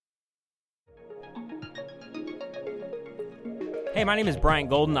Hey, my name is Bryant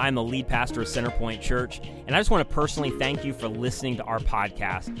Golden. I'm the lead pastor of Centerpoint Church, and I just want to personally thank you for listening to our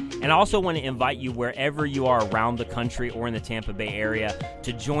podcast. And I also want to invite you wherever you are around the country or in the Tampa Bay area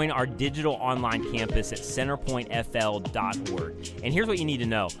to join our digital online campus at centerpointfl.org. And here's what you need to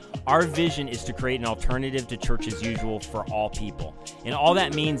know. Our vision is to create an alternative to church as usual for all people. And all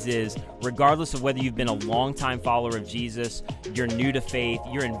that means is, regardless of whether you've been a longtime follower of Jesus, you're new to faith,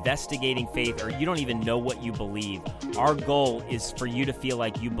 you're investigating faith, or you don't even know what you believe, our goal is for you to feel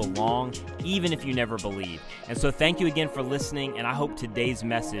like you belong, even if you never believe. And so thank you again for listening, and I hope today's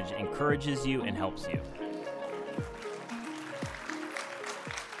message encourages you and helps you.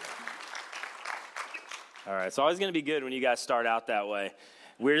 All right, it's always going to be good when you guys start out that way.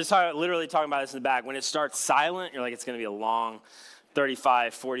 We're just literally talking about this in the back. When it starts silent, you're like, it's going to be a long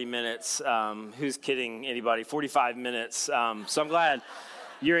 35, 40 minutes. Who's kidding anybody? 45 minutes. So I'm glad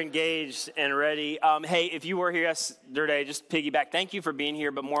you're engaged and ready. Hey, if you were here yesterday, just piggyback. Thank you for being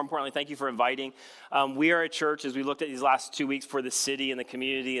here, but more importantly, thank you for inviting. We are a church, as we looked at these last 2 weeks, for the city and the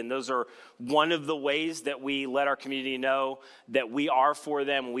community, and those are one of the ways that we let our community know that we are for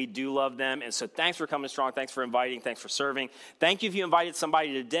them, we do love them, and so thanks for coming strong, thanks for inviting, thanks for serving. Thank you if you invited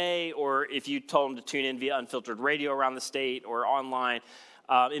somebody today, or if you told them to tune in via Unfiltered Radio around the state or online.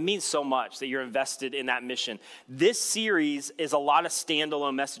 It means so much that you're invested in that mission. This series is a lot of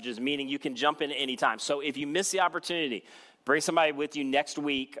standalone messages, meaning you can jump in at any time. So if you miss the opportunity, bring somebody with you next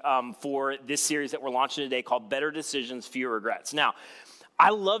week for this series that we're launching today called Better Decisions, Fewer Regrets. Now,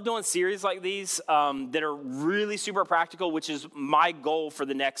 I love doing series like these that are really super practical, which is my goal for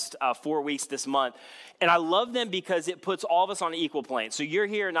the next 4 weeks this month. And I love them because it puts all of us on an equal plane. So you're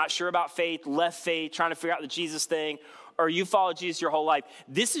here not sure about faith, left faith, trying to figure out the Jesus thing, or you follow Jesus your whole life.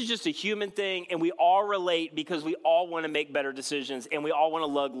 This is just a human thing, and we all relate because we all want to make better decisions, and we all want to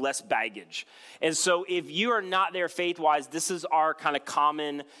lug less baggage. And so if you are not there faith-wise, this is our kind of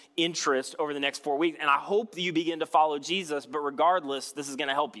common interest over the next 4 weeks, and I hope that you begin to follow Jesus, but regardless, this is going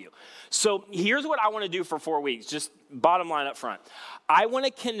to help you. So here's what I want to do for 4 weeks, just bottom line up front. I want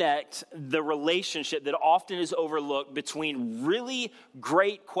to connect the relationship that often is overlooked between really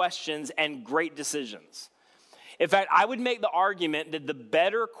great questions and great decisions. In fact, I would make the argument that the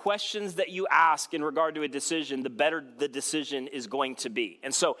better questions that you ask in regard to a decision, the better the decision is going to be.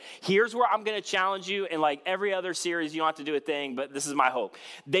 And so here's where I'm going to challenge you, and like every other series, you don't have to do a thing, but this is my hope,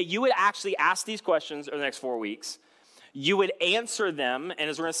 that you would actually ask these questions over the next 4 weeks. You would answer them, and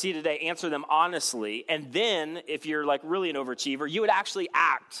as we're going to see today, answer them honestly. And then, if you're like really an overachiever, you would actually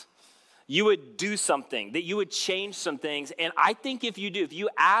act. You would do something, that you would change some things. And I think if you do, if you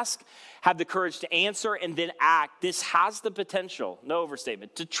ask, have the courage to answer, and then act, this has the potential, no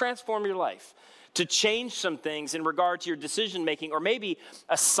overstatement, to transform your life, to change some things in regard to your decision-making, or maybe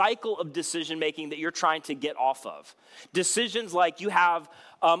a cycle of decision-making that you're trying to get off of. Decisions like you have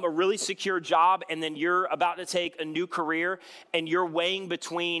a really secure job, and then you're about to take a new career, and you're weighing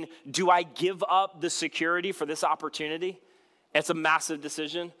between, do I give up the security for this opportunity? It's a massive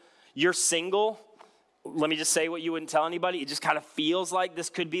decision. You're single. Let me just say what you wouldn't tell anybody. It just kind of feels like this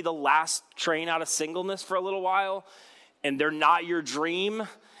could be the last train out of singleness for a little while, and they're not your dream,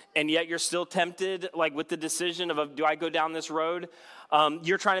 and yet you're still tempted, like with the decision of do I go down this road?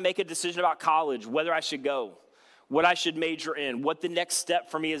 You're trying to make a decision about college, whether I should go, what I should major in, what the next step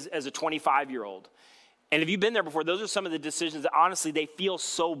for me is as a 25-year-old. And if you've been there before, those are some of the decisions that honestly, they feel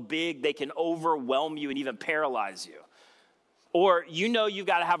so big, they can overwhelm you and even paralyze you. Or you've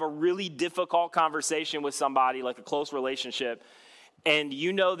got to have a really difficult conversation with somebody, like a close relationship, and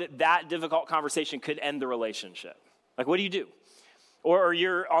you know that difficult conversation could end the relationship. Like, what do you do? Or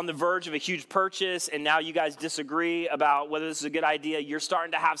you're on the verge of a huge purchase, and now you guys disagree about whether this is a good idea. You're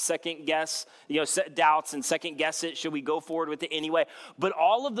starting to have second guess, doubts and second guess it. Should we go forward with it anyway? But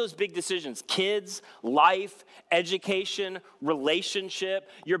all of those big decisions, kids, life, education, relationship,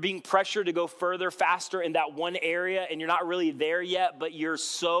 you're being pressured to go further, faster in that one area, and you're not really there yet, but you're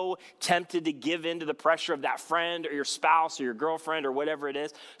so tempted to give in to the pressure of that friend or your spouse or your girlfriend or whatever it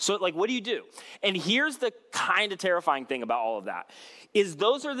is. So, what do you do? And here's the kind of terrifying thing about all of that. Is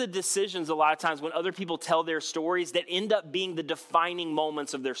those are the decisions a lot of times when other people tell their stories that end up being the defining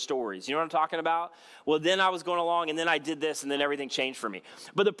moments of their stories. You know what I'm talking about? Well, then I was going along, and then I did this, and then everything changed for me.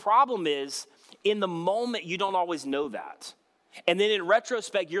 But the problem is, in the moment, you don't always know that. And then in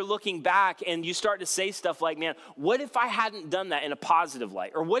retrospect, you're looking back, and you start to say stuff like, man, what if I hadn't done that in a positive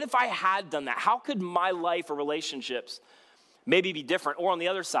light? Or what if I had done that? How could my life or relationships maybe be different? Or on the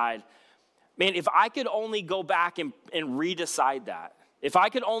other side, man, if I could only go back and redecide that, if I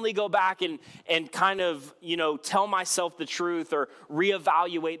could only go back and kind of, tell myself the truth or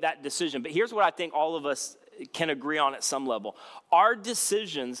reevaluate that decision. But here's what I think all of us can agree on at some level. Our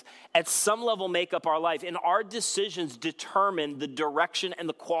decisions at some level make up our life, and our decisions determine the direction and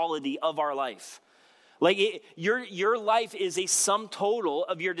the quality of our life. Your life is a sum total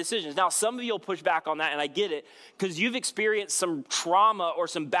of your decisions. Now, some of you will push back on that, and I get it, because you've experienced some trauma or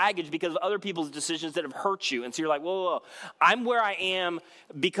some baggage because of other people's decisions that have hurt you. And so you're like, whoa, I'm where I am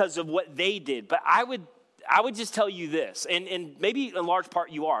because of what they did. But I would just tell you this, and maybe in large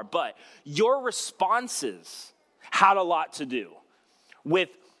part you are, but your responses had a lot to do with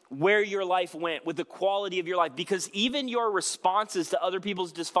where your life went, with the quality of your life, because even your responses to other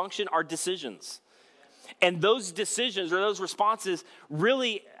people's dysfunction are decisions. And those decisions or those responses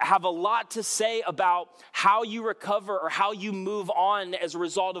really have a lot to say about how you recover or how you move on as a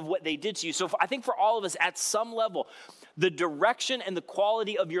result of what they did to you. So I think for all of us at some level, the direction and the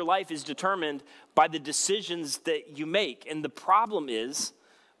quality of your life is determined by the decisions that you make. And the problem is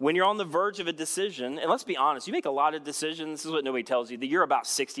when you're on the verge of a decision, and let's be honest, you make a lot of decisions. This is what nobody tells you, that you're about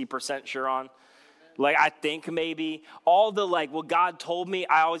 60% sure on. I think maybe all the what God told me,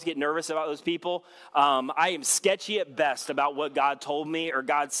 I always get nervous about those people. I am sketchy at best about what God told me or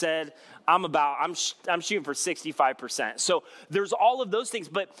God said. I'm shooting for 65%. So there's all of those things,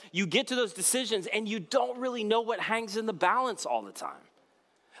 but you get to those decisions and you don't really know what hangs in the balance all the time.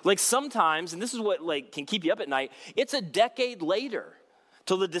 Sometimes, and this is what can keep you up at night, it's a decade later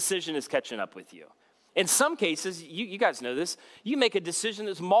till the decision is catching up with you. In some cases, you guys know this, you make a decision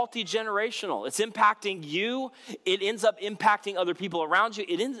that's multi-generational. It's impacting you. It ends up impacting other people around you.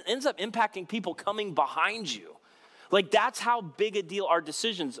 It ends up impacting people coming behind you. That's how big a deal our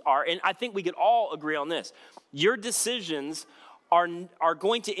decisions are. And I think we could all agree on this. Your decisions are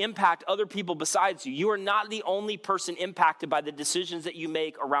going to impact other people besides you. You are not the only person impacted by the decisions that you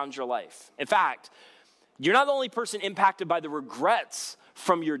make around your life. In fact, you're not the only person impacted by the regrets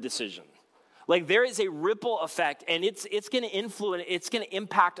from your decision. There is a ripple effect, and it's going to influence, it's going to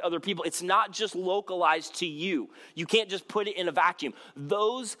impact other people. It's not just localized to you. You can't just put it in a vacuum.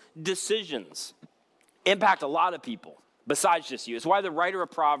 Those decisions impact a lot of people besides just you. It's why the writer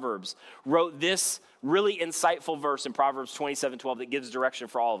of Proverbs wrote this really insightful verse in Proverbs 27:12 that gives direction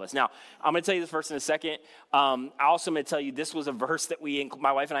for all of us. Now, I'm going to tell you this verse in a second. I also am going to tell you this was a verse that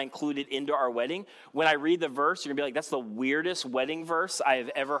my wife and I included into our wedding. When I read the verse, you're going to be like, that's the weirdest wedding verse I have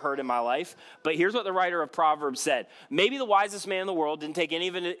ever heard in my life. But here's what the writer of Proverbs said. Maybe the wisest man in the world didn't take any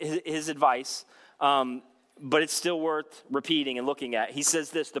of his advice, but it's still worth repeating and looking at. He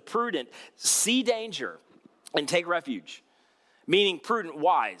says this: the prudent see danger and take refuge, meaning prudent,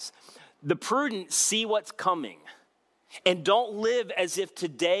 wise. The prudent see what's coming and don't live as if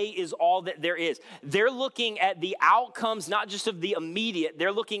today is all that there is. They're looking at the outcomes, not just of the immediate,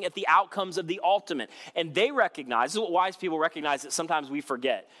 they're looking at the outcomes of the ultimate. And they recognize, this is what wise people recognize that sometimes we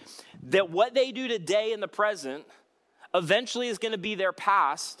forget, that what they do today in the present eventually is going to be their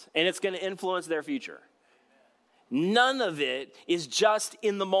past and it's going to influence their future. None of it is just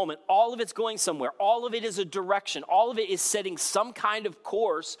in the moment. All of it's going somewhere. All of it is a direction. All of it is setting some kind of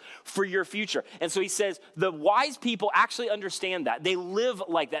course for your future. And so he says the wise people actually understand that. They live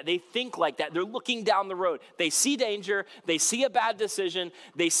like that. They think like that. They're looking down the road. They see danger. They see a bad decision.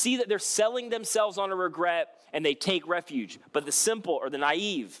 They see that they're selling themselves on a regret, and they take refuge. But the simple or the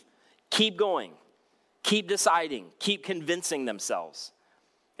naive keep going, keep deciding, keep convincing themselves,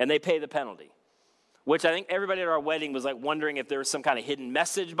 and they pay the penalty. Which I think everybody at our wedding was wondering if there was some kind of hidden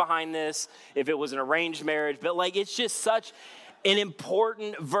message behind this, if it was an arranged marriage. But it's just such an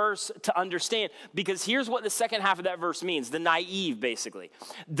important verse to understand, because here's what the second half of that verse means. The naive, basically.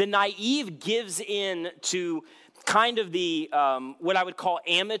 The naive gives in to kind of the, what I would call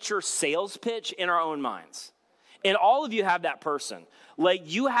amateur sales pitch in our own minds. And all of you have that person.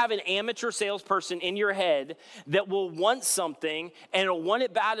 You have an amateur salesperson in your head that will want something and will want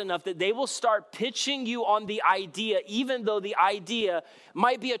it bad enough that they will start pitching you on the idea, even though the idea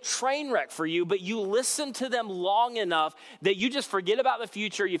might be a train wreck for you, but you listen to them long enough that you just forget about the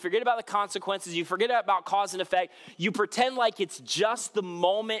future, you forget about the consequences, you forget about cause and effect, you pretend like it's just the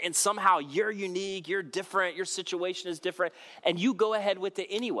moment and somehow you're unique, you're different, your situation is different, and you go ahead with it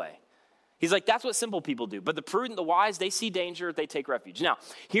anyway. He's like, that's what simple people do. But the prudent, the wise, they see danger, they take refuge. Now,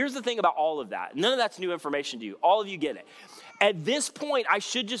 here's the thing about all of that. None of that's new information to you. All of you get it. At this point, I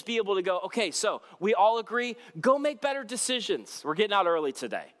should just be able to go, okay, so we all agree, go make better decisions. We're getting out early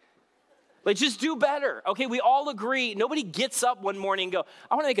today. Just do better. Okay, we all agree. Nobody gets up one morning and go,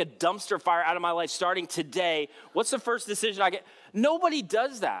 I want to make a dumpster fire out of my life starting today. What's the first decision I get? Nobody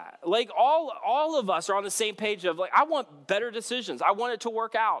does that. All of us are on the same page of I want better decisions. I want it to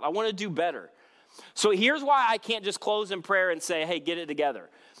work out. I want to do better. So here's why I can't just close in prayer and say, hey, get it together.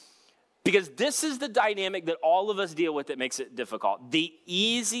 Because this is the dynamic that all of us deal with that makes it difficult. The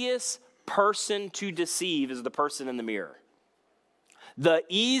easiest person to deceive is the person in the mirror. The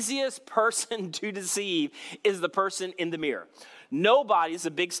easiest person to deceive is the person in the mirror. Nobody, it's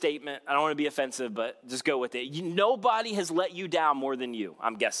a big statement, I don't want to be offensive, but just go with it. Nobody has let you down more than you,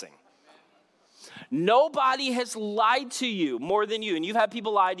 I'm guessing. Nobody has lied to you more than you. And you've had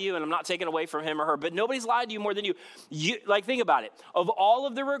people lie to you, and I'm not taking away from him or her, but nobody's lied to you more than you. Like, think about it. Of all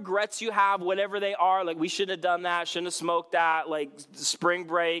of the regrets you have, whatever they are, like, we shouldn't have done that, shouldn't have smoked that, like, spring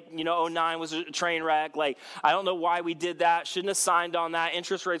break, 09 was a train wreck, like, I don't know why we did that, shouldn't have signed on that,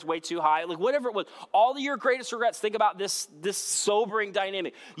 interest rates way too high, like, whatever it was. All of your greatest regrets, think about this sobering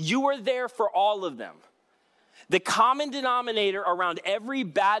dynamic. You were there for all of them. The common denominator around every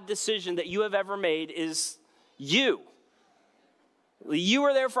bad decision that you have ever made is you. You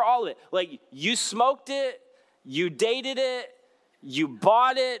were there for all of it. Like, you smoked it, you dated it, you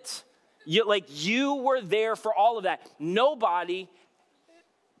bought it. You were there for all of that. Nobody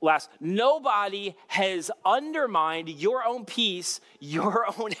has undermined your own peace, your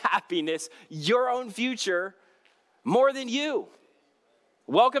own happiness, your own future more than you.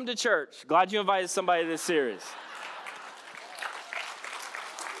 Welcome to church. Glad you invited somebody to this series.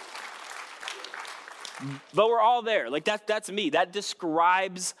 But we're all there. Like, that's me. That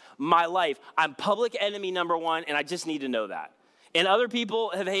describes my life. I'm public enemy number one, and I just need to know that. And other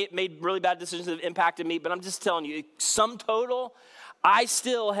people have made really bad decisions that have impacted me, but I'm just telling you, sum total, I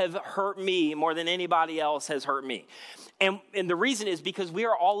still have hurt me more than anybody else has hurt me. And the reason is because we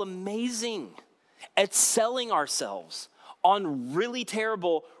are all amazing at selling ourselves on really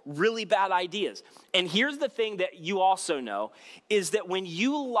terrible, really bad ideas. And here's the thing that you also know, is that when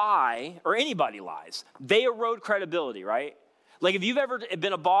you lie, or anybody lies, they erode credibility, right? Like, if you've ever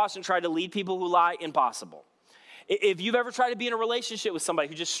been a boss and tried to lead people who lie, impossible. If you've ever tried to be in a relationship with somebody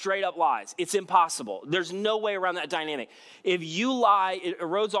who just straight up lies, it's impossible. There's no way around that dynamic. If you lie, it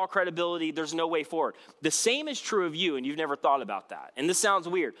erodes all credibility. There's no way forward. The same is true of you, and you've never thought about that. And this sounds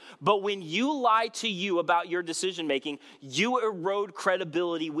weird, but when you lie to you about your decision making, you erode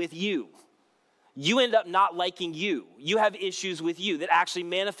credibility with you. You end up not liking you. You have issues with you that actually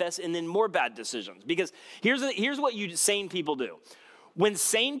manifest in then more bad decisions. Because here's what you sane people do. When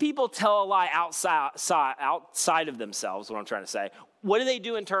sane people tell a lie outside of themselves, what I'm trying to say, what do they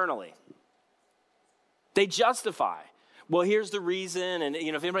do internally? They justify. Well, here's the reason, and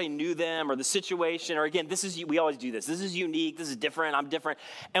if anybody knew them or the situation, or again, we always do this. This is unique, this is different, I'm different,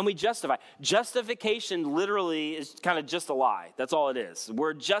 and we justify. Justification literally is kind of just a lie. That's all it is.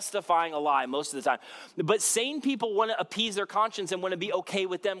 We're justifying a lie most of the time. But sane people want to appease their conscience and want to be okay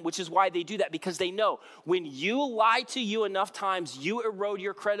with them, which is why they do that, because they know when you lie to you enough times, you erode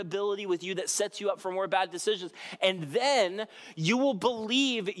your credibility with you that sets you up for more bad decisions, and then you will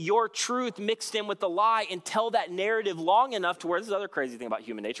believe your truth mixed in with the lie and tell that narrative long enough to where, this is the other crazy thing about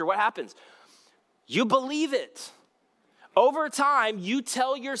human nature, what happens? You believe it. Over time, you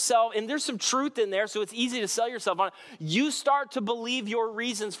tell yourself, and there's some truth in there, so it's easy to sell yourself on it. You start to believe your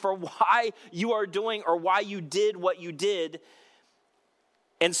reasons for why you are doing or why you did what you did.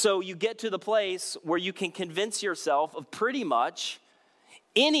 And so you get to the place where you can convince yourself of pretty much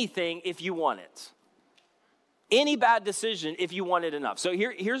anything if you want it. Any bad decision if you want it enough. So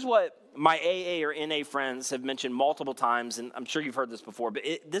here's what my AA or NA friends have mentioned multiple times, and I'm sure you've heard this before, but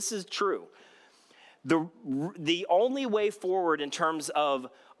this is true. The only way forward in terms of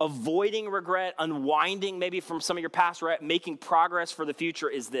avoiding regret, unwinding maybe from some of your past regret, making progress for the future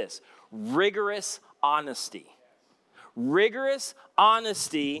is this: rigorous honesty. Rigorous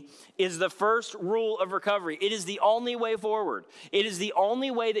honesty is the first rule of recovery. It is the only way forward. It is the only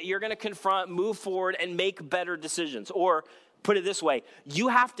way that you're going to confront, move forward, and make better decisions. Or put it this way, you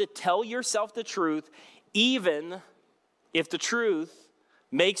have to tell yourself the truth even if the truth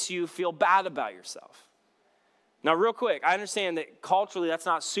makes you feel bad about yourself. Now, real quick, I understand that culturally that's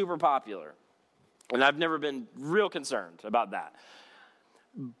not super popular, and I've never been real concerned about that.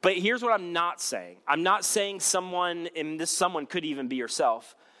 But here's what I'm not saying. I'm not saying someone, and this someone could even be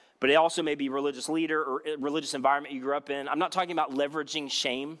yourself, but it also may be a religious leader or a religious environment you grew up in. I'm not talking about leveraging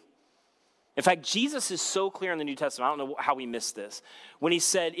shame. In fact, Jesus is so clear in the New Testament, I don't know how we missed this, when he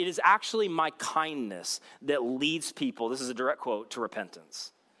said, it is actually my kindness that leads people, this is a direct quote, to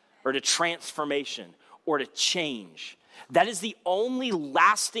repentance or to transformation or to change. That is the only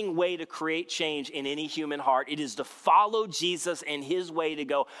lasting way to create change in any human heart. It is to follow Jesus and his way to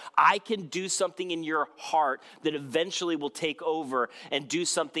go, I can do something in your heart that eventually will take over and do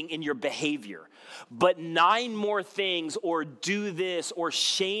something in your behavior. But 9 more things or do this or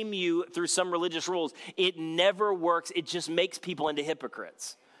shame you through some religious rules, it never works. It just makes people into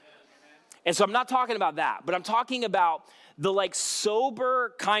hypocrites. And so I'm not talking about that, but I'm talking about the like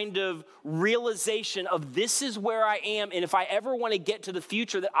sober kind of realization of this is where I am. And if I ever want to get to the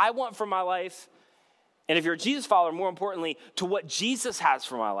future that I want for my life, and if you're a Jesus follower, more importantly, to what Jesus has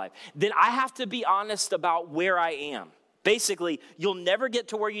for my life, then I have to be honest about where I am. Basically, you'll never get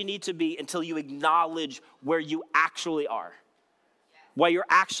to where you need to be until you acknowledge where you actually are, why you're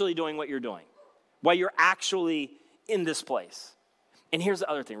actually doing what you're doing, why you're actually in this place. And here's the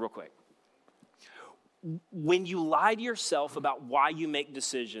other thing real quick. When you lie to yourself about why you make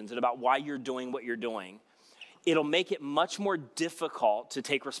decisions and about why you're doing what you're doing, it'll make it much more difficult to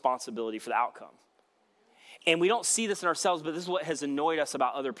take responsibility for the outcome. And we don't see this in ourselves, but this is what has annoyed us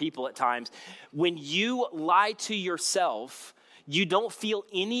about other people at times. When you lie to yourself, you don't feel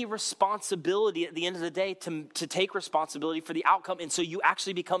any responsibility at the end of the day to take responsibility for the outcome. And so you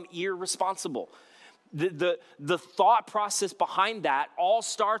actually become irresponsible. The thought process behind that all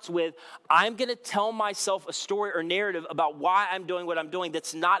starts with, I'm going to tell myself a story or narrative about why I'm doing what I'm doing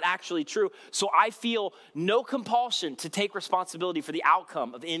that's not actually true. So I feel no compulsion to take responsibility for the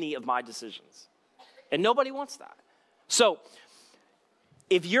outcome of any of my decisions. And nobody wants that. So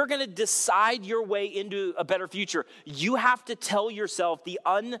if you're going to decide your way into a better future, you have to tell yourself the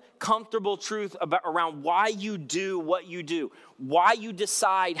uncomfortable truth around why you do what you do, why you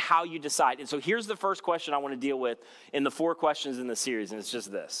decide how you decide. And so here's the first question I want to deal with in the 4 questions in the series, and it's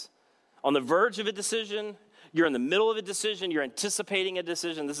just this. On the verge of a decision, you're in the middle of a decision, you're anticipating a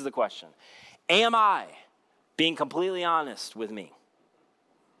decision. This is the question. Am I being completely honest with me?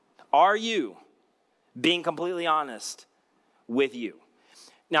 Are you being completely honest with you?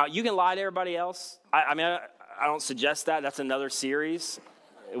 Now, you can lie to everybody else. I don't suggest that. That's another series.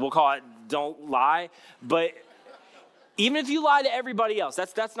 We'll call it Don't Lie. But even if you lie to everybody else,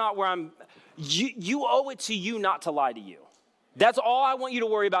 that's not where I'm. You owe it to you not to lie to you. That's all I want you to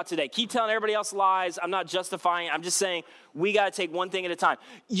worry about today. Keep telling everybody else lies. I'm not justifying it. I'm just saying we got to take one thing at a time.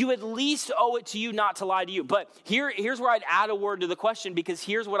 You at least owe it to you not to lie to you. But here's where I'd add a word to the question, because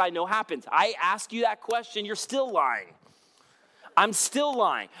here's what I know happens. I ask you that question, you're still lying. I'm still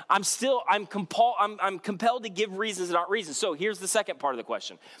lying. I'm compelled to give reasons that aren't reasons. So here's the second part of the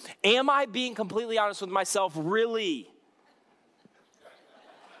question. Am I being completely honest with myself, really?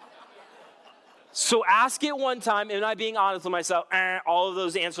 So ask it one time, am I being honest with myself? All of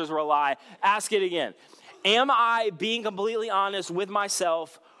those answers were a lie. Ask it again. Am I being completely honest with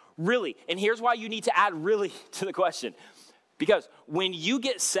myself, really? And here's why you need to add really to the question. Because when you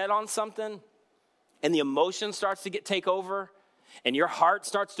get set on something and the emotion starts to take over, and your heart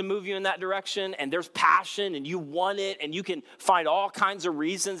starts to move you in that direction, and there's passion, and you want it, and you can find all kinds of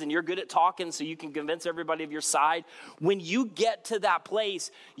reasons, and you're good at talking, so you can convince everybody of your side. When you get to that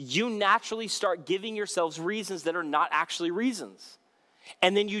place, you naturally start giving yourselves reasons that are not actually reasons.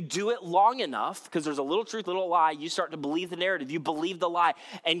 And then you do it long enough, because there's a little truth, little lie, you start to believe the narrative, you believe the lie,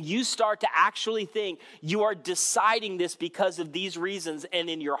 and you start to actually think you are deciding this because of these reasons, and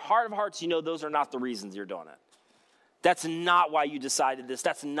in your heart of hearts, you know those are not the reasons you're doing it. That's not why you decided this.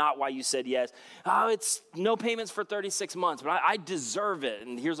 That's not why you said yes. Oh, it's no payments for 36 months, but I deserve it,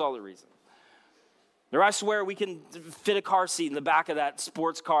 and here's all the reasons. Or I swear we can fit a car seat in the back of that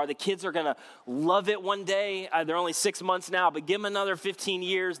sports car. The kids are going to love it one day. They're only 6 months now, but give them another 15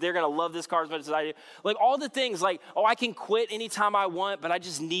 years. They're going to love this car as much as I do. Like all the things like, oh, I can quit anytime I want, but I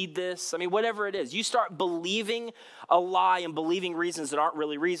just need this. I mean, whatever it is. You start believing a lie and believing reasons that aren't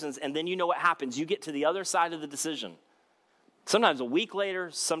really reasons, and then you know what happens. You get to the other side of the decision. Sometimes a week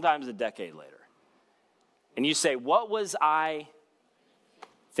later, sometimes a decade later. And you say, what was I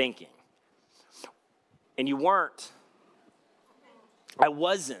thinking? And you weren't. I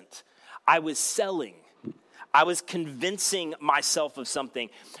wasn't. I was selling. I was convincing myself of something.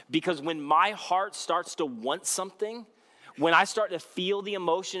 Because when my heart starts to want something, when I start to feel the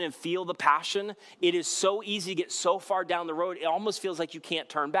emotion and feel the passion, it is so easy to get so far down the road, it almost feels like you can't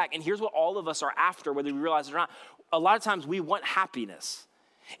turn back. And here's what all of us are after, whether we realize it or not. A lot of times we want happiness.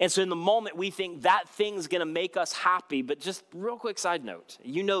 And so in the moment we think that thing's going to make us happy. But just real quick side note,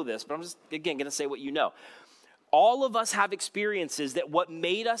 you know this, but I'm just, again, going to say what you know. All of us have experiences that what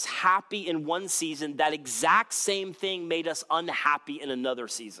made us happy in one season, that exact same thing made us unhappy in another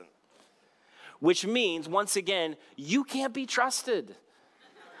season. Which means, once again, you can't be trusted.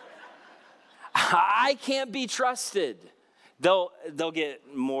 I can't be trusted. They'll get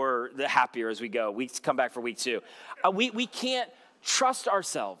the happier as we go. We come back for week 2. We can't trust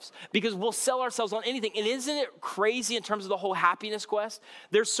ourselves because we'll sell ourselves on anything. And isn't it crazy in terms of the whole happiness quest?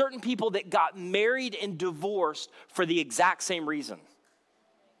 There's certain people that got married and divorced for the exact same reason.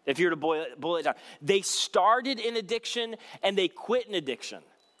 If you were to boil it down. They started in addiction and they quit in addiction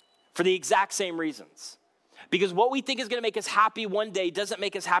for the exact same reasons. Because what we think is going to make us happy one day doesn't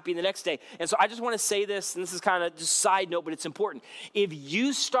make us happy the next day. And so I just want to say this, and this is kind of just side note, but it's important. If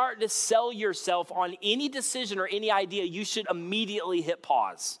you start to sell yourself on any decision or any idea, you should immediately hit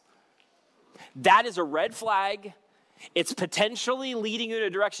pause. That is a red flag. It's potentially leading you in a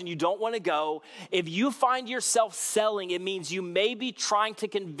direction you don't want to go. If you find yourself selling, it means you may be trying to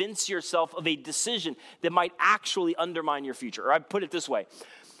convince yourself of a decision that might actually undermine your future. Or I put it this way.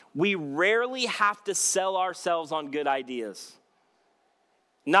 We rarely have to sell ourselves on good ideas.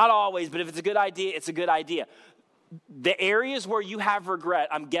 Not always, but if it's a good idea, it's a good idea. The areas where you have regret,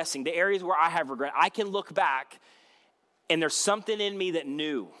 I'm guessing, the areas where I have regret, I can look back and there's something in me that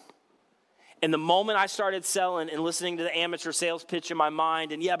knew. And the moment I started selling and listening to the amateur sales pitch in my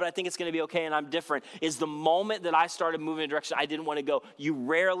mind, and but I think it's going to be okay and I'm different, is the moment that I started moving in a direction I didn't want to go. You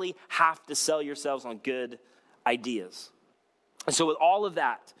rarely have to sell yourselves on good ideas. And so with all of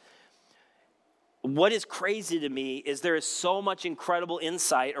that, what is crazy to me is there is so much incredible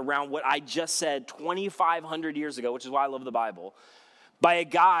insight around what I just said 2,500 years ago, which is why I love the Bible, by a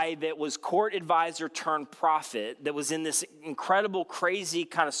guy that was court advisor turned prophet that was in this incredible, crazy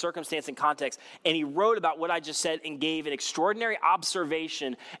kind of circumstance and context. And he wrote about what I just said and gave an extraordinary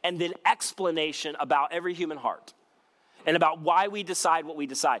observation and then explanation about every human heart and about why we decide what we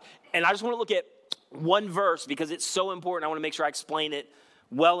decide. And I just want to look at one verse because it's so important. I want to make sure I explain it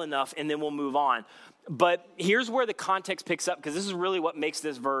well enough, and then we'll move on. But here's where the context picks up, because this is really what makes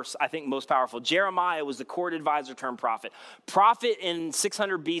this verse, I think, most powerful. Jeremiah was the court advisor turned prophet. Prophet in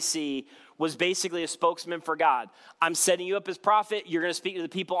 600 BC was basically a spokesman for God. I'm setting you up as prophet. You're going to speak to the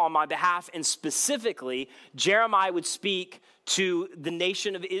people on my behalf. And specifically, Jeremiah would speak to the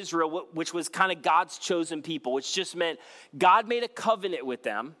nation of Israel, which was kind of God's chosen people, which just meant God made a covenant with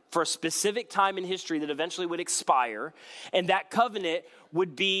them for a specific time in history that eventually would expire. And that covenant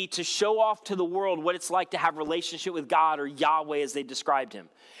would be to show off to the world what it's like to have a relationship with God, or Yahweh as they described him.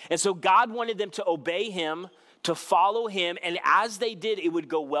 And so God wanted them to obey him, to follow him, and as they did, it would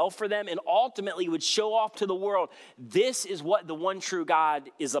go well for them, and ultimately would show off to the world, this is what the one true God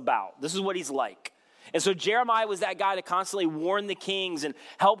is about. This is what he's like. And so Jeremiah was that guy to constantly warn the kings and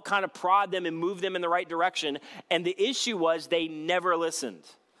help kind of prod them and move them in the right direction. And the issue was they never listened.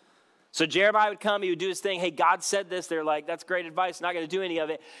 So Jeremiah would come, he would do his thing. Hey, God said this. They're like, that's great advice, not going to do any of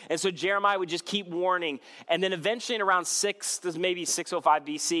it. And so Jeremiah would just keep warning. And then eventually in around 605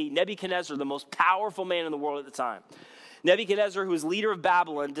 BC, Nebuchadnezzar, the most powerful man in the world at the time, Nebuchadnezzar, who was leader of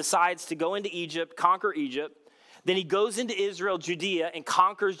Babylon, decides to go into Egypt, conquer Egypt. Then he goes into Israel, Judea, and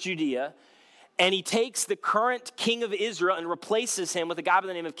conquers Judea. And he takes the current king of Israel and replaces him with a guy by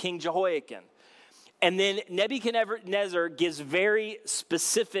the name of King Jehoiakim. And then Nebuchadnezzar gives very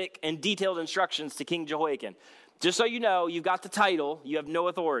specific and detailed instructions to King Jehoiakim. Just so you know, you've got the title, you have no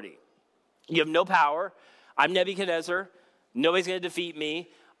authority. You have no power. I'm Nebuchadnezzar. Nobody's going to defeat me.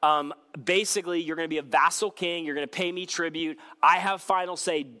 Basically, you're going to be a vassal king. You're going to pay me tribute. I have final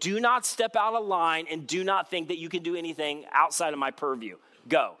say. Do not step out of line and do not think that you can do anything outside of my purview.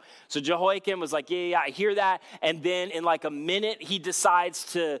 Go. So Jehoiakim was like, yeah, I hear that. And then in like a minute, he decides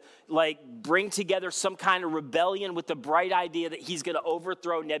to like bring together some kind of rebellion with the bright idea that he's going to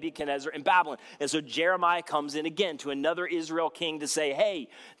overthrow Nebuchadnezzar in Babylon. And so Jeremiah comes in again to another Israel king to say, hey,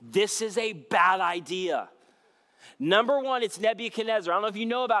 this is a bad idea. Number one, it's Nebuchadnezzar. I don't know if you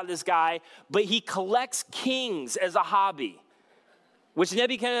know about this guy, but he collects kings as a hobby, which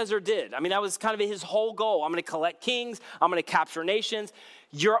Nebuchadnezzar did. I mean, that was kind of his whole goal. I'm going to collect kings. I'm going to capture nations.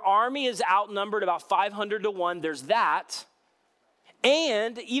 Your army is outnumbered about 500 to 1. There's that.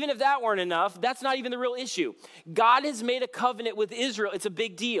 And even if that weren't enough, that's not even the real issue. God has made a covenant with Israel. It's a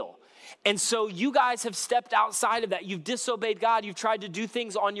big deal. And so you guys have stepped outside of that. You've disobeyed God. You've tried to do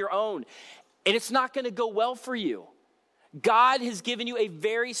things on your own. And it's not going to go well for you. God has given you a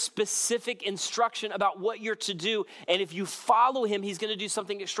very specific instruction about what you're to do. And if you follow him, he's going to do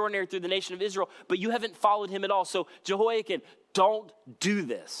something extraordinary through the nation of Israel. But you haven't followed him at all. So Jehoiakim, don't do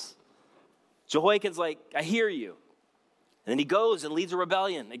this. Jehoiakim's like, I hear you. And then he goes and leads a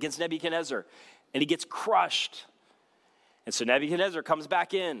rebellion against Nebuchadnezzar. And he gets crushed. And so Nebuchadnezzar comes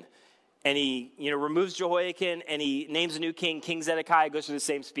back in. And he removes Jehoiakim. And he names a new king. King Zedekiah goes through the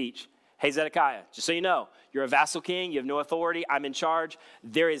same speech. Hey, Zedekiah, just so you know, you're a vassal king. You have no authority. I'm in charge.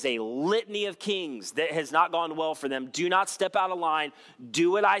 There is a litany of kings that has not gone well for them. Do not step out of line.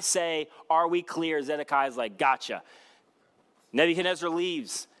 Do what I say. Are we clear? Zedekiah's like, gotcha. Nebuchadnezzar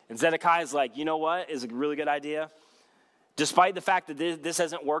leaves. And Zedekiah's like, you know what is a really good idea? Despite the fact that this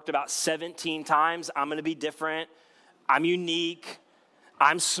hasn't worked about 17 times, I'm going to be different. I'm unique.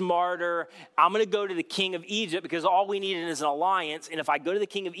 I'm smarter. I'm going to go to the king of Egypt because all we need is an alliance. And if I go to the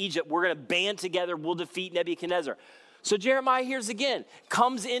king of Egypt, we're going to band together. We'll defeat Nebuchadnezzar. So Jeremiah hears again,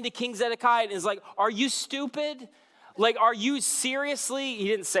 comes into King Zedekiah and is like, are you stupid? Like, are you seriously, he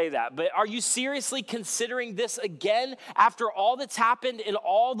didn't say that, but are you seriously considering this again after all that's happened in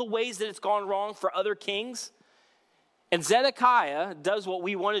all the ways that it's gone wrong for other kings? And Zedekiah does what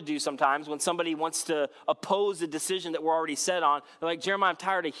we want to do sometimes when somebody wants to oppose a decision that we're already set on. They're like, Jeremiah, I'm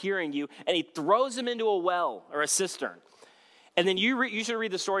tired of hearing you. And he throws him into a well or a cistern. And then you should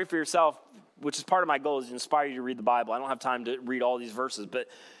read the story for yourself, which is part of my goal, is to inspire you to read the Bible. I don't have time to read all these verses, but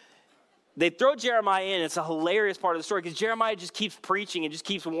they throw Jeremiah in. It's a hilarious part of the story because Jeremiah just keeps preaching and just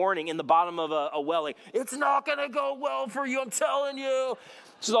keeps warning in the bottom of a well, like, it's not going to go well for you, I'm telling you.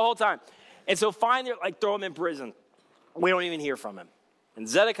 So the whole time. And so finally, like, throw him in prison. We don't even hear from him. And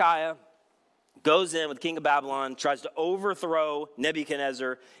Zedekiah goes in with the king of Babylon, tries to overthrow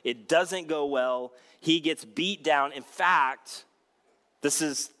Nebuchadnezzar. It doesn't go well. He gets beat down. In fact, this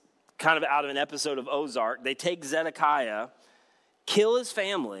is kind of out of an episode of Ozark. They take Zedekiah, kill his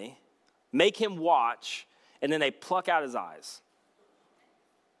family, make him watch, and then they pluck out his eyes.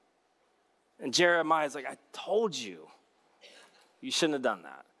 And Jeremiah's like, I told you, you shouldn't have done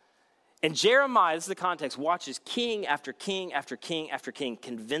that. And Jeremiah, this is the context, watches king after king after king after king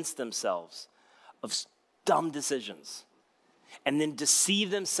convince themselves of dumb decisions and then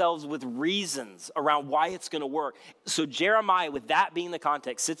deceive themselves with reasons around why it's going to work. So Jeremiah, with that being the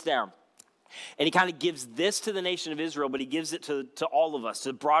context, sits down and he kind of gives this to the nation of Israel, but he gives it to all of us,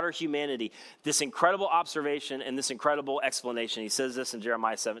 to broader humanity, this incredible observation and this incredible explanation. He says this in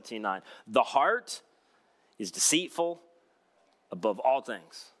Jeremiah 17:9. The heart is deceitful above all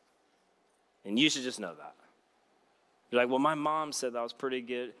things. And you should just know that. You're like, well, my mom said that was pretty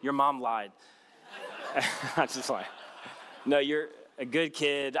good. Your mom lied. I'm just like, no, you're a good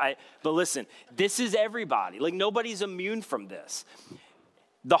kid. But listen, this is everybody. Like, nobody's immune from this.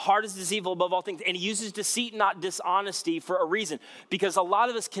 The heart is deceitful above all things. And he uses deceit, not dishonesty, for a reason. Because a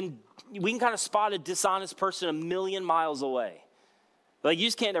lot of us we can kind of spot a dishonest person a million miles away. Like, you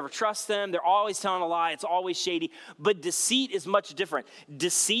just can't ever trust them. They're always telling a lie. It's always shady. But deceit is much different.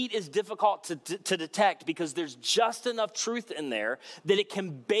 Deceit is difficult to detect because there's just enough truth in there that it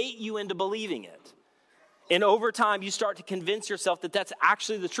can bait you into believing it. And over time, you start to convince yourself that that's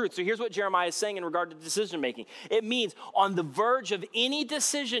actually the truth. So here's what Jeremiah is saying in regard to decision making. It means on the verge of any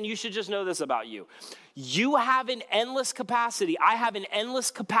decision, you should just know this about you. You have an endless capacity. I have an endless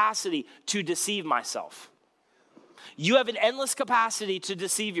capacity to deceive myself. You have an endless capacity to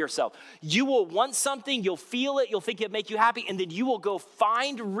deceive yourself. You will want something, you'll feel it, you'll think it'll make you happy, and then you will go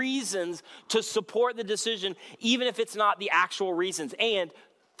find reasons to support the decision, even if it's not the actual reasons. And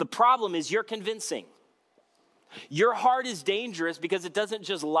the problem is you're convincing. Your heart is dangerous because it doesn't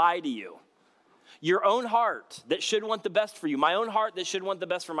just lie to you. Your own heart that should want the best for you, my own heart that should want the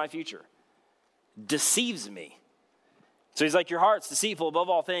best for my future, deceives me. So he's like, your heart's deceitful above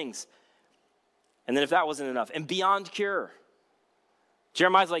all things. And then if that wasn't enough, and beyond cure.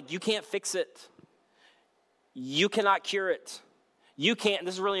 Jeremiah's like, you can't fix it. You cannot cure it. You can't,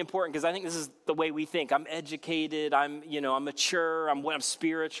 this is really important because I think this is the way we think. I'm educated, I'm mature, I'm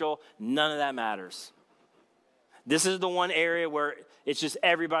spiritual. None of that matters. This is the one area where it's just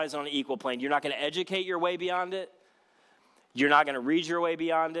everybody's on an equal plane. You're not going to educate your way beyond it. You're not going to read your way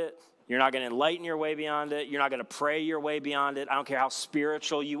beyond it. You're not going to enlighten your way beyond it. You're not going to pray your way beyond it. I don't care how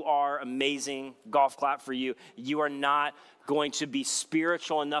spiritual you are. Amazing. Golf clap for you. You are not going to be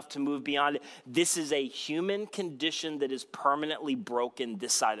spiritual enough to move beyond it. This is a human condition that is permanently broken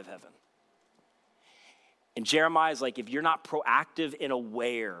this side of heaven. And Jeremiah's like, if you're not proactive and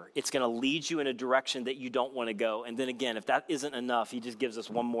aware, it's going to lead you in a direction that you don't want to go. And then again, if that isn't enough, he just gives us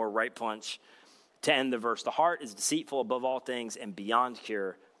one more right punch to end the verse. The heart is deceitful above all things and beyond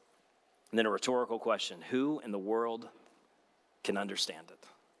cure. And then a rhetorical question, who in the world can understand it?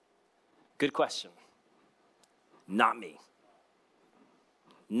 Good question. Not me.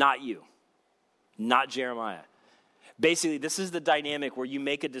 Not you. Not Jeremiah. Basically, this is the dynamic where you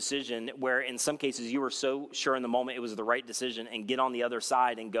make a decision where in some cases you were so sure in the moment it was the right decision and get on the other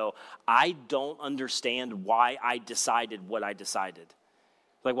side and go, I don't understand why I decided what I decided.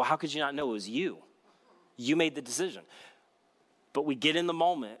 Like, well, how could you not know it was you? You made the decision. But we get in the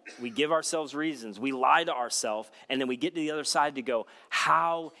moment, we give ourselves reasons, we lie to ourselves, and then we get to the other side to go,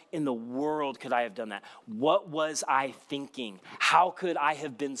 how in the world could I have done that? What was I thinking? How could I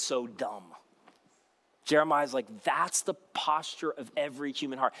have been so dumb? Jeremiah's like, that's the posture of every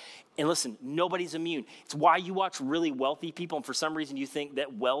human heart. And listen, nobody's immune. It's why you watch really wealthy people, and for some reason you think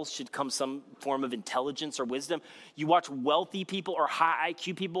that wealth should come some form of intelligence or wisdom. You watch wealthy people or high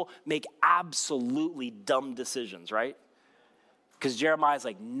IQ people make absolutely dumb decisions, right? Because Jeremiah's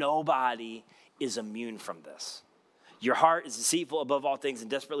like, nobody is immune from this. Your heart is deceitful above all things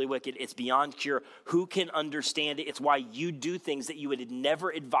and desperately wicked. It's beyond cure. Who can understand it? It's why you do things that you would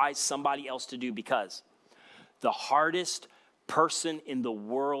never advise somebody else to do, because the hardest person in the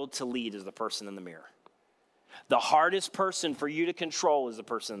world to lead is the person in the mirror. The hardest person for you to control is the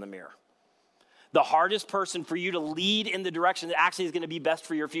person in the mirror. The hardest person for you to lead in the direction that actually is going to be best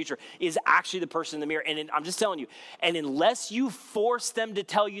for your future is actually the person in the mirror. And I'm just telling you, and unless you force them to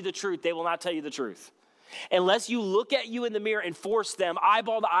tell you the truth, they will not tell you the truth. Unless you look at you in the mirror and force them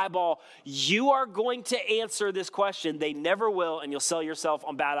eyeball to eyeball, you are going to answer this question. They never will, and you'll sell yourself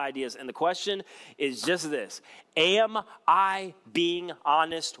on bad ideas. And the question is just this: am I being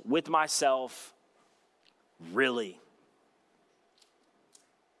honest with myself? Really?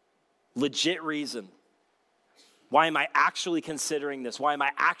 Legit reason. Why am I actually considering this? Why am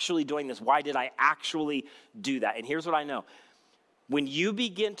I actually doing this? Why did I actually do that? And here's what I know. When you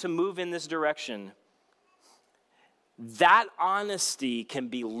begin to move in this direction, that honesty can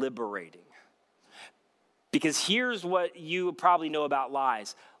be liberating. Because here's what you probably know about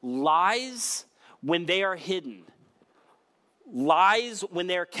lies. Lies, when they are hidden, lies, when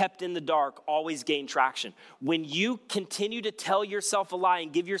they're kept in the dark, always gain traction. When you continue to tell yourself a lie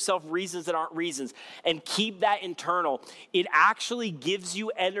and give yourself reasons that aren't reasons and keep that internal, it actually gives you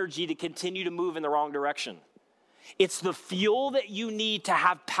energy to continue to move in the wrong direction. It's the fuel that you need to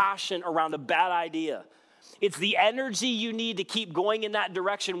have passion around a bad idea. It's the energy you need to keep going in that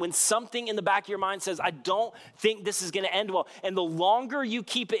direction when something in the back of your mind says, I don't think this is going to end well. And the longer you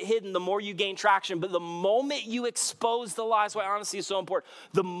keep it hidden, the more you gain traction. But the moment you expose the lie, that's why honesty is so important.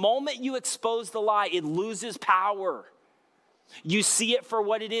 The moment you expose the lie, it loses power. You see it for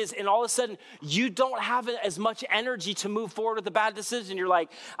what it is, and all of a sudden, you don't have as much energy to move forward with a bad decision. You're like,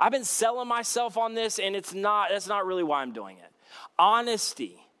 I've been selling myself on this, and that's not really why I'm doing it.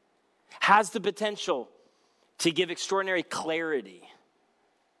 Honesty has the potential to give extraordinary clarity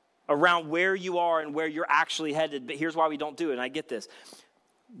around where you are and where you're actually headed. But here's why we don't do it, and I get this.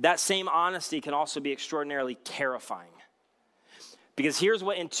 That same honesty can also be extraordinarily terrifying. Because here's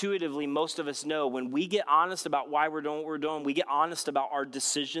what intuitively most of us know. When we get honest about why we're doing what we're doing, we get honest about our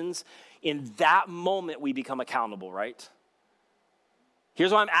decisions, in that moment we become accountable, right?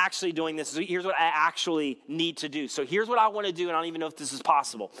 Here's why I'm actually doing this. Here's what I actually need to do. So here's what I want to do, and I don't even know if this is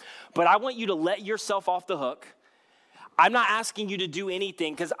possible. But I want you to let yourself off the hook. I'm not asking you to do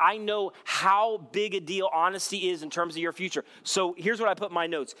anything because I know how big a deal honesty is in terms of your future. So here's what I put in my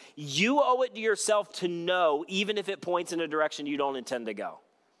notes. You owe it to yourself to know, even if it points in a direction you don't intend to go.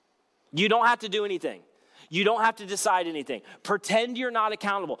 You don't have to do anything. You don't have to decide anything. Pretend you're not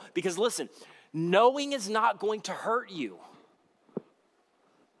accountable. Because listen, knowing is not going to hurt you.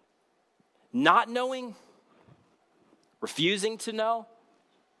 Not knowing, refusing to know,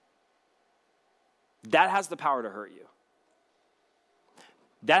 that has the power to hurt you.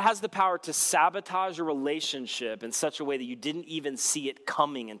 That has the power to sabotage a relationship in such a way that you didn't even see it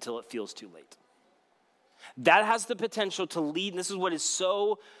coming until it feels too late. That has the potential to lead, and this is what is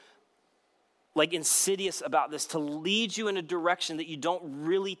so insidious about this, to lead you in a direction that you don't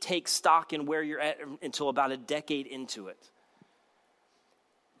really take stock in where you're at until about a decade into it.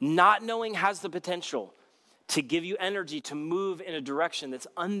 Not knowing has the potential to give you energy to move in a direction that's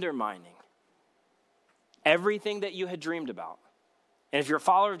undermining everything that you had dreamed about. And if you're a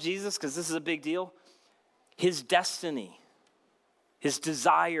follower of Jesus, because this is a big deal, his destiny, his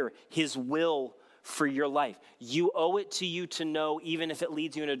desire, his will for your life, you owe it to you to know, even if it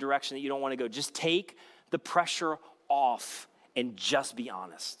leads you in a direction that you don't want to go. Just take the pressure off and just be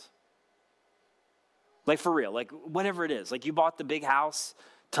honest. For real, whatever it is. You bought the big house,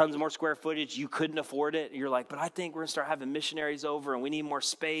 tons more square footage, you couldn't afford it. You're like, but I think we're going to start having missionaries over and we need more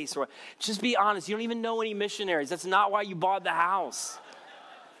space. Or just be honest, you don't even know any missionaries. That's not why you bought the house.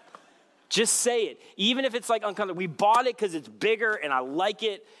 Just say it. Even if it's uncomfortable. We bought it because it's bigger and I like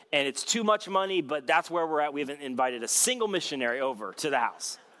it and it's too much money, but that's where we're at. We haven't invited a single missionary over to the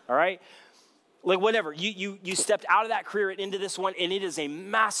house. All right? Whatever. You stepped out of that career and into this one, and it is a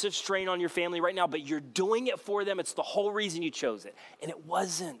massive strain on your family right now, but you're doing it for them. It's the whole reason you chose it. And it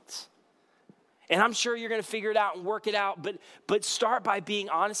wasn't. And I'm sure you're going to figure it out and work it out, but start by being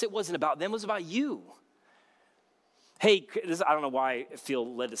honest. It wasn't about them. It was about you. Hey, I don't know why I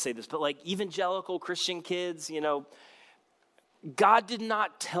feel led to say this, but evangelical Christian kids, God did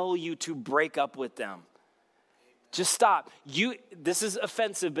not tell you to break up with them. Just stop. This is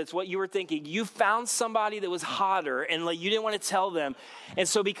offensive, but it's what you were thinking. You found somebody that was hotter and like you didn't want to tell them. And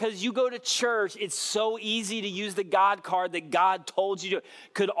so because you go to church, it's so easy to use the God card that God told you to.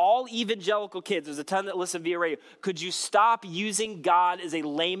 Could all evangelical kids, there's a ton that listen via radio, could you stop using God as a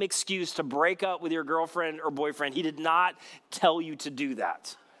lame excuse to break up with your girlfriend or boyfriend? He did not tell you to do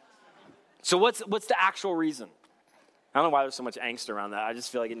that. So what's the actual reason? I don't know why there's so much angst around that. I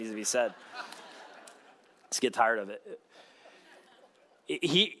just feel like it needs to be said. Let's get tired of it.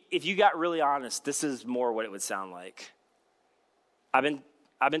 If you got really honest, this is more what it would sound like. I've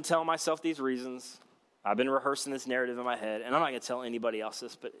been telling myself these reasons. I've been rehearsing this narrative in my head, and I'm not going to tell anybody else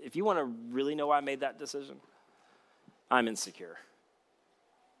this, but if you want to really know why I made that decision, I'm insecure.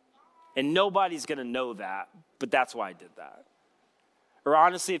 And nobody's going to know that, but that's why I did that. Or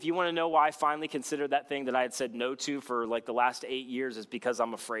honestly, if you want to know why I finally considered that thing that I had said no to for like the last 8 years is because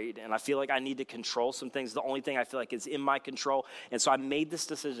I'm afraid. And I feel like I need to control some things. The only thing I feel like is in my control. And so I made this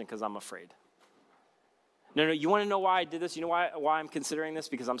decision because I'm afraid. No, you want to know why I did this? You know why I'm considering this?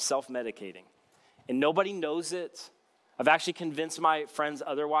 Because I'm self-medicating. And nobody knows it. I've actually convinced my friends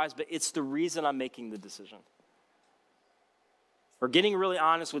otherwise, but it's the reason I'm making the decision. Or getting really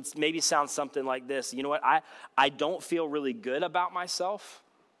honest would maybe sound something like this. You know what? I don't feel really good about myself.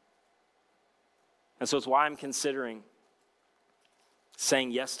 And so it's why I'm considering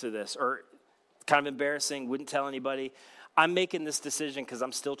saying yes to this. Or kind of embarrassing, wouldn't tell anybody. I'm making this decision because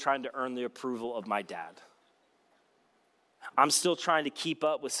I'm still trying to earn the approval of my dad. I'm still trying to keep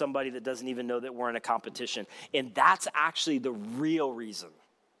up with somebody that doesn't even know that we're in a competition. And that's actually the real reason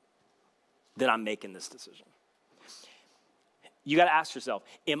that I'm making this decision. You got to ask yourself,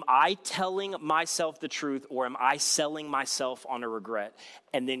 am I telling myself the truth or am I selling myself on a regret?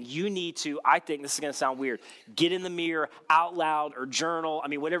 And then you need to, I think this is going to sound weird, get in the mirror out loud or journal. I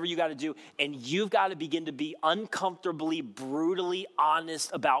mean, whatever you got to do. And you've got to begin to be uncomfortably, brutally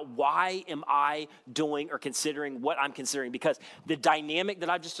honest about why am I doing or considering what I'm considering? Because the dynamic that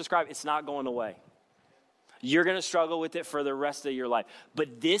I've just described, it's not going away. You're going to struggle with it for the rest of your life.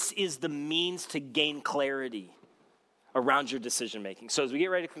 But this is the means to gain clarity around your decision making. So as we get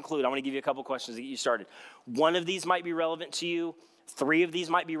ready to conclude, I want to give you a couple questions to get you started. One of these might be relevant to you. 3 of these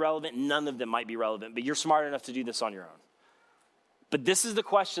might be relevant. None of them might be relevant, but you're smart enough to do this on your own. But this is the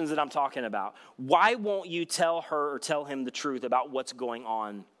questions that I'm talking about. Why won't you tell her or tell him the truth about what's going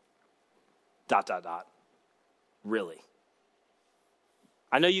on? ... Really?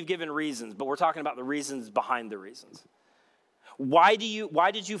 I know you've given reasons, but we're talking about the reasons behind the reasons. Why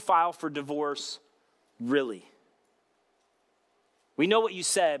did you file for divorce? Really? We know what you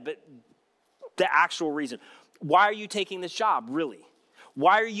said, but the actual reason. Why are you taking this job? Really?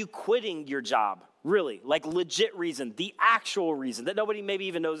 Why are you quitting your job? Really? Like legit reason, the actual reason that nobody maybe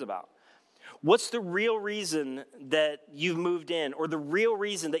even knows about. What's the real reason that you've moved in, or the real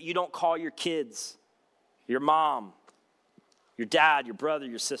reason that you don't call your kids, your mom, your dad, your brother,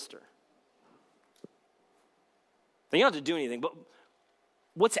 your sister? Now, you don't have to do anything, but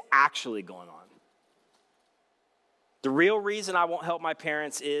what's actually going on? The real reason I won't help my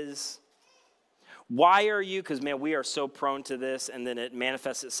parents is, why are you, because man, we are so prone to this, and then it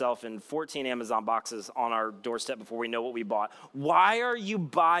manifests itself in 14 Amazon boxes on our doorstep before we know what we bought. Why are you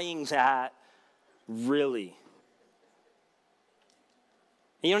buying that? Really?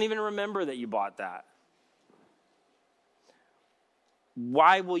 And you don't even remember that you bought that.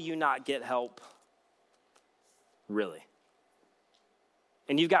 Why will you not get help? Really?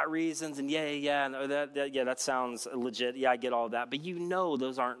 And you've got reasons, and that sounds legit. Yeah, I get all of that. But you know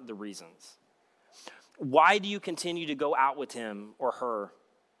those aren't the reasons. Why do you continue to go out with him or her?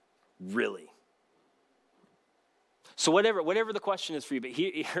 Really? So whatever the question is for you, but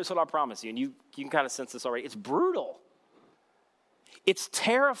here's what I promise you, and you can kind of sense this already. It's brutal. It's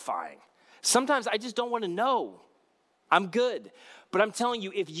terrifying. Sometimes I just don't want to know. I'm good. But I'm telling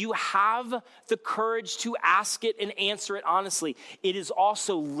you, if you have the courage to ask it and answer it honestly, it is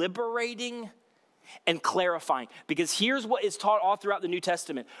also liberating and clarifying. Because here's what is taught all throughout the New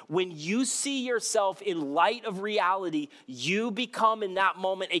Testament. When you see yourself in light of reality, you become in that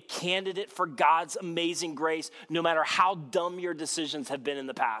moment a candidate for God's amazing grace, no matter how dumb your decisions have been in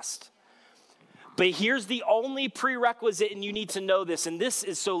the past. But here's the only prerequisite, and you need to know this, and this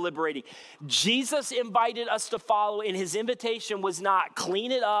is so liberating. Jesus invited us to follow, and his invitation was not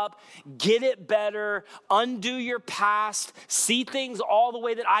clean it up, get it better, undo your past, see things all the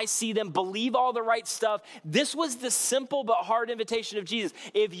way that I see them, believe all the right stuff. This was the simple but hard invitation of Jesus.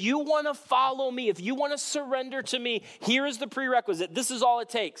 If you want to follow me, if you want to surrender to me, here is the prerequisite. This is all it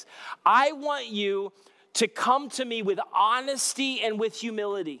takes. I want you to come to me with honesty and with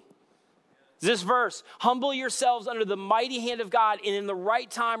humility. This verse, humble yourselves under the mighty hand of God, and in the right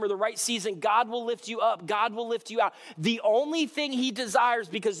time or the right season, God will lift you up. God will lift you out. The only thing he desires,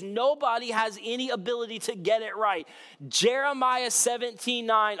 because nobody has any ability to get it right. Jeremiah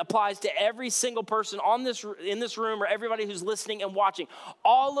 17:9 applies to every single person in this room or everybody who's listening and watching.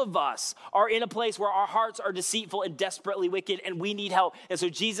 All of us are in a place where our hearts are deceitful and desperately wicked, and we need help. And so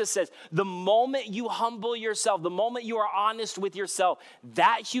Jesus says, the moment you humble yourself, the moment you are honest with yourself,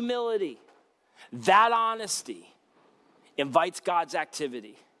 that humility, that honesty invites God's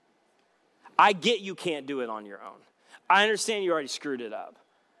activity. I get you can't do it on your own. I understand you already screwed it up.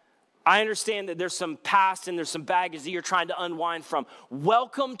 I understand that there's some past and there's some baggage that you're trying to unwind from.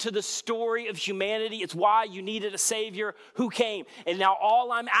 Welcome to the story of humanity. It's why you needed a Savior who came. And now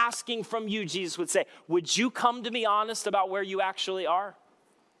all I'm asking from you, Jesus would say, would you come to me honest about where you actually are?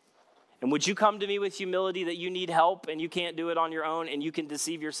 And would you come to me with humility that you need help and you can't do it on your own and you can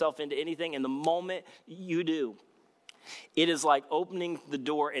deceive yourself into anything? And the moment you do, it is like opening the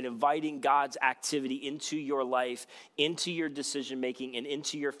door and inviting God's activity into your life, into your decision-making, and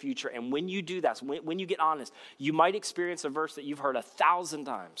into your future. And when you do that, when you get honest, you might experience a verse that you've heard 1,000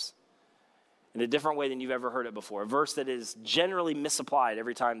 times in a different way than you've ever heard it before, a verse that is generally misapplied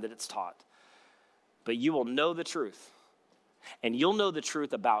every time that it's taught. But you will know the truth. And you'll know the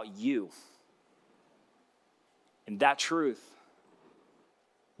truth about you. And that truth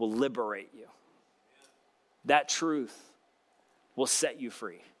will liberate you. That truth will set you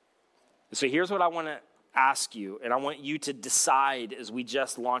free. So here's what I want to ask you, and I want you to decide as we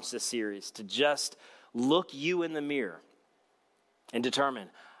just launched this series, to just look you in the mirror and determine,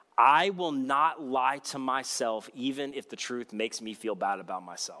 I will not lie to myself even if the truth makes me feel bad about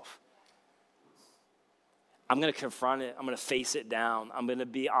myself. I'm going to confront it. I'm going to face it down. I'm going to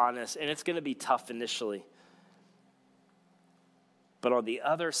be honest. And it's going to be tough initially. But on the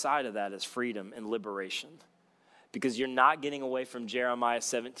other side of that is freedom and liberation. Because you're not getting away from Jeremiah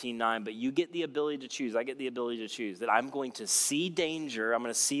 17:9, but you get the ability to choose. I get the ability to choose that I'm going to see danger. I'm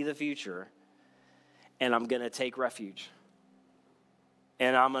going to see the future. And I'm going to take refuge.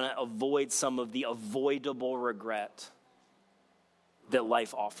 And I'm going to avoid some of the avoidable regret that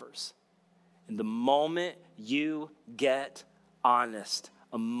life offers. And the moment you get honest,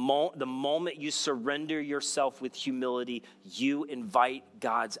 the moment you surrender yourself with humility, you invite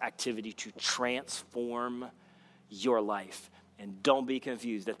God's activity to transform your life. And don't be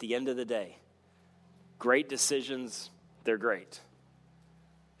confused. At the end of the day, great decisions, they're great.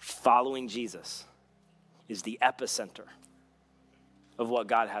 Following Jesus is the epicenter of what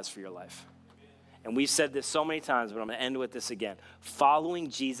God has for your life. And we've said this so many times, but I'm going to end with this again. Following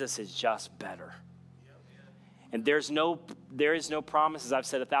Jesus is just better. And there is no promise, as I've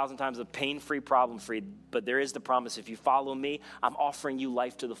said 1,000 times, of pain-free, problem-free. But there is the promise, if you follow me, I'm offering you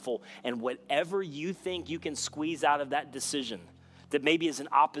life to the full. And whatever you think you can squeeze out of that decision that maybe is in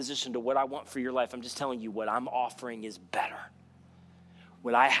opposition to what I want for your life, I'm just telling you what I'm offering is better.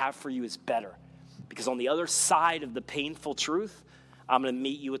 What I have for you is better. Because on the other side of the painful truth, I'm going to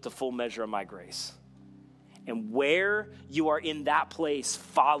meet you with the full measure of my grace. And where you are in that place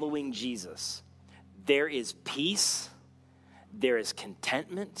following Jesus, there is peace, there is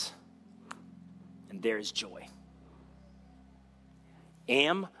contentment, and there is joy.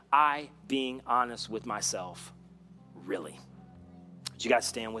 Am I being honest with myself? Really? Would you guys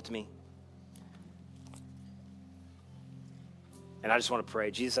stand with me? And I just want to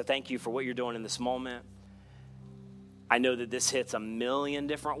pray. Jesus, I thank you for what you're doing in this moment. I know that this hits a million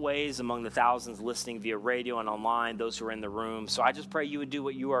different ways among the thousands listening via radio and online, those who are in the room. So I just pray you would do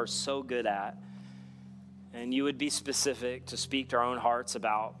what you are so good at. And you would be specific to speak to our own hearts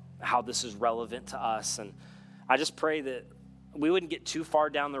about how this is relevant to us. And I just pray that we wouldn't get too far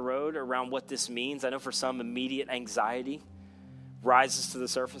down the road around what this means. I know for some, immediate anxiety rises to the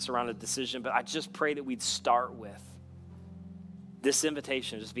surface around a decision. But I just pray that we'd start with this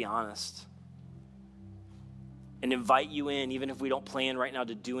invitation, just be honest. And invite you in, even if we don't plan right now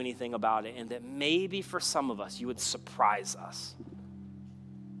to do anything about it. And that maybe for some of us, you would surprise us.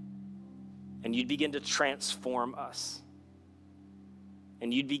 And you'd begin to transform us.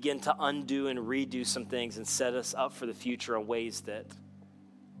 And you'd begin to undo and redo some things and set us up for the future in ways that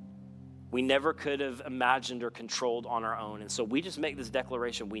we never could have imagined or controlled on our own. And so we just make this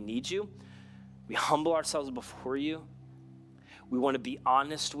declaration. We need you. We humble ourselves before you. We want to be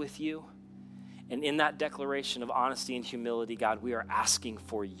honest with you. And in that declaration of honesty and humility, God, we are asking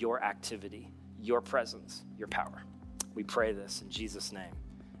for your activity, your presence, your power. We pray this in Jesus' name.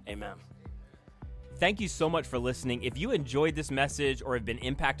 Amen. Thank you so much for listening. If you enjoyed this message or have been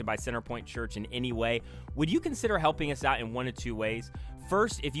impacted by Centerpoint Church in any way, would you consider helping us out in one of two ways?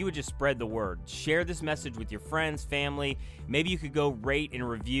 first, if you would just spread the word, share this message with your friends, family. Maybe you could go rate and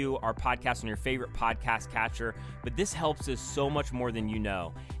review our podcast on your favorite podcast catcher, but this helps us so much more than you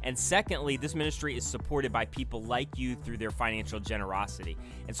know. And secondly, this ministry is supported by people like you through their financial generosity.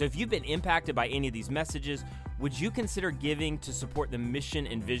 And so if you've been impacted by any of these messages, would you consider giving to support the mission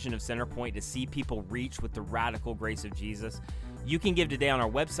and vision of Centerpoint to see people reach with the radical grace of Jesus? You can give today on our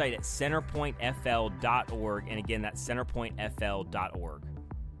website at centerpointfl.org. And again, that's centerpointfl.org.